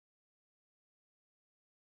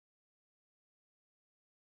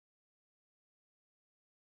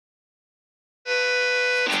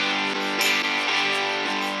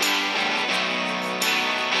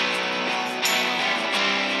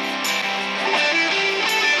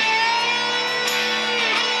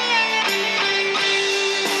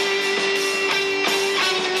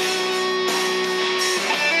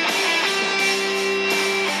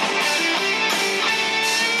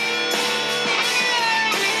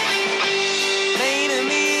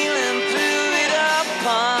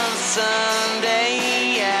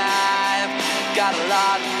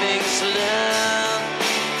to learn.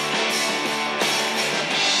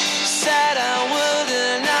 Said I would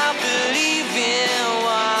and I believe in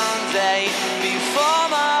one day before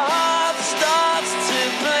my heart starts to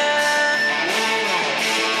burn.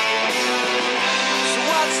 So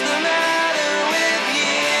what's the matter with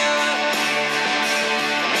you?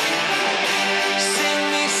 Sing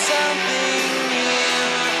me something new.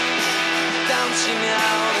 Don't you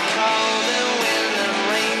know the cold and wind and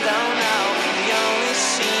rain don't know, they only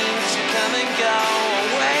seem to come and go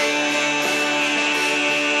away.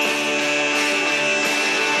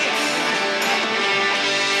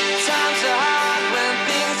 Times are hard when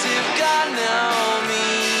things have got no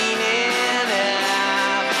meaning, and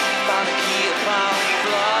I've found a key upon the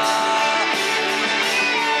floor.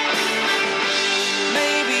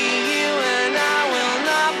 Maybe you and I will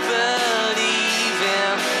not believe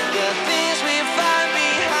in the things we find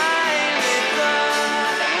behind the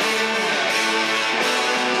door.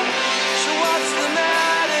 So what's the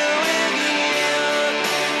matter with you?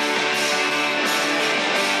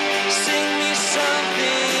 Sing me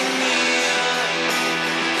something new.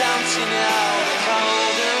 Don't you know